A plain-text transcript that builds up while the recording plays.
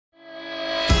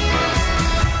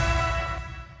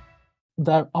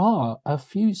there are a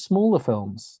few smaller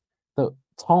films that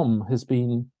Tom has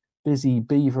been busy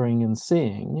beavering and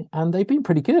seeing, and they've been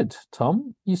pretty good.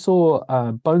 Tom, you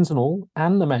saw Bones and All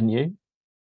and The Menu.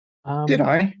 Did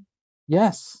I?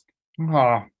 Yes.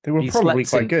 Ah, they were He probably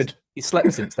slept quite since. good. He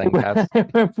slept since then, Kaz. They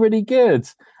were pretty good.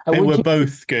 They Would were you-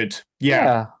 both good.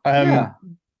 Yeah. Yeah.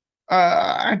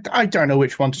 I don't know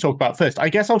which one to talk about first. I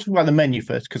guess I'll talk about The Menu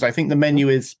first, because I think The Menu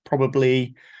is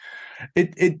probably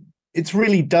it's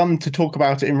really dumb to talk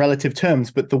about it in relative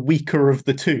terms, but the weaker of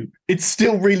the two. It's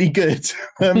still really good.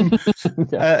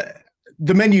 Yeah.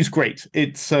 The Menu's great.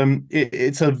 It's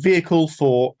a vehicle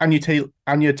for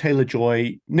Anya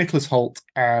Taylor-Joy, Nicholas Hoult,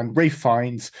 and Ralph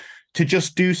Fiennes to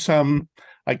just do some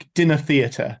like dinner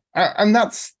theater, and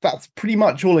that's pretty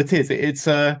much all it is. It's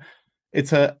a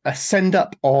send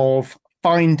up of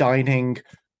fine dining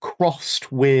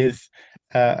crossed with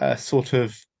a sort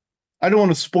of, I don't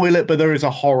want to spoil it, but there is a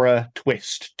horror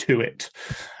twist to it,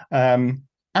 and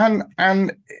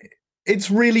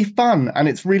it's really fun and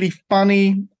it's really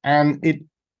funny, and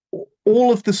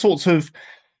all of the sorts of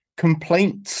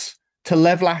complaints to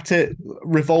level at it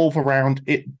revolve around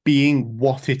it being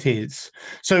what it is.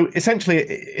 So essentially,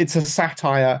 it's a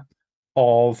satire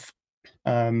of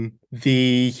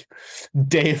the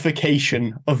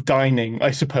deification of dining,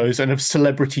 I suppose, and of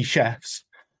celebrity chefs.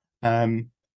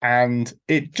 And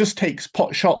it just takes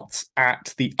pot shots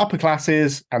at the upper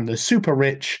classes and the super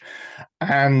rich,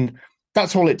 and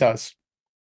that's all it does.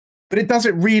 But it does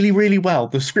it really, really well.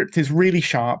 The script is really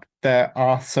sharp. There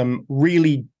are some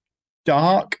really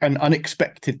dark and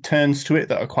unexpected turns to it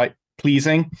that are quite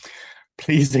pleasing.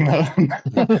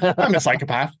 I'm a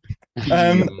psychopath.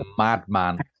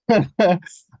 Madman.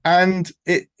 And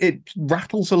it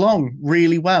rattles along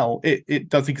really well. It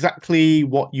does exactly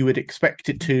what you would expect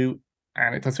it to,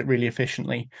 and it does it really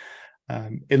efficiently.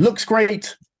 It looks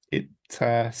great. It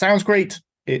sounds great.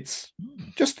 It's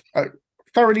just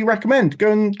thoroughly recommend.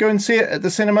 Go and see it at the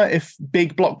cinema. If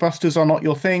big blockbusters are not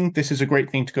your thing, this is a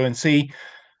great thing to go and see.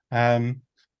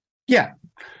 Yeah.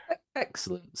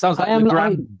 Excellent. Sounds like the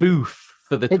grand booth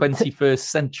for the 21st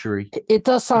century. It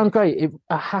does sound great.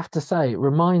 I have to say, it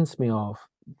reminds me of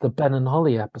the Ben and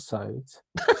Holly episodes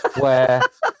where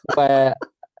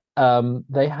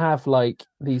they have like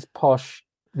this posh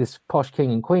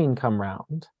king and queen come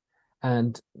round,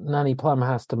 and Nanny Plum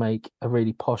has to make a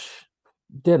really posh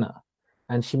dinner,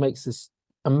 and she makes this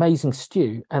amazing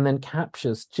stew and then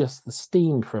captures just the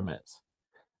steam from it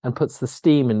and puts the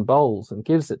steam in bowls and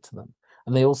gives it to them,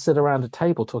 and they all sit around a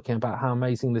table talking about how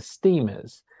amazing this steam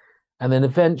is, and then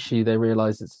eventually they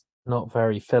realize it's not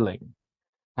very filling,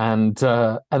 and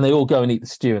they all go and eat the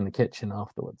stew in the kitchen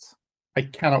afterwards. I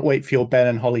cannot wait for your Ben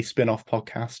and Holly spin-off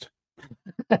podcast.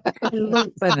 I love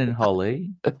Ben and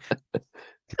Holly.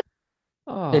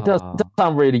 It does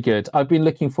sound really good. I've been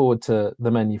looking forward to The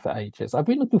Menu for ages. I've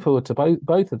been looking forward to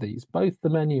both of these. Both The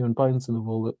Menu and Bones and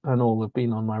all have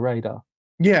been on my radar.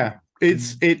 Yeah,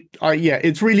 it's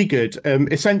really good.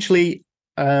 Essentially,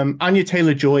 Anya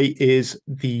Taylor-Joy is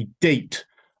the date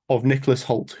of Nicholas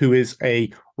Hoult, who is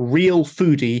a real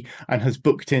foodie and has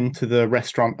booked into the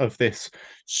restaurant of this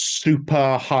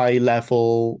super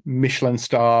high-level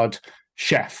Michelin-starred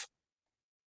chef.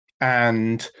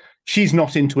 And she's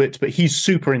not into it, but he's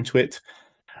super into it.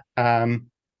 And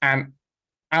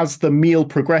as the meal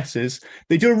progresses,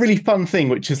 they do a really fun thing,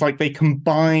 which is like they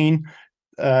combine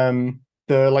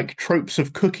the like tropes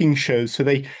of cooking shows. So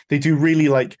they do really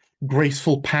like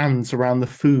graceful pans around the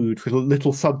food with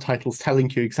little subtitles telling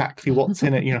you exactly what's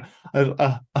in it. You know,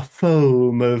 a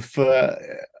foam of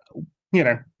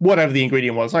whatever the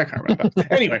ingredient was. I can't remember.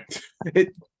 Anyway,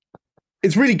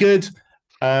 it's really good,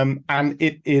 and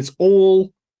it is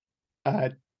all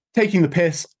taking the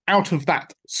piss out of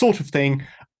that sort of thing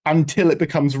until it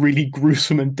becomes really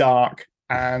gruesome and dark,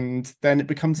 and then it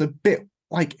becomes a bit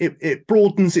like it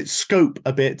broadens its scope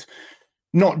a bit,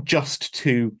 not just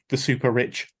to the super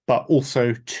rich, but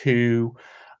also to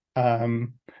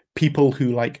people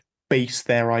who like base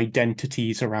their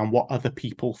identities around what other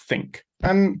people think,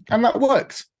 and that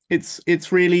works.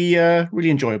 It's really really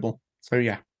enjoyable. So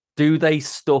yeah. Do they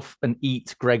stuff and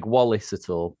eat Greg Wallace at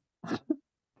all?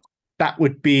 That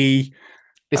would be.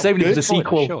 It's saving it for the Spoiler,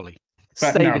 sequel. surely.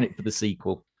 Saving it for the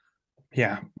sequel.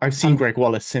 Yeah, I've seen Greg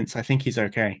Wallace since. I think he's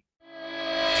okay.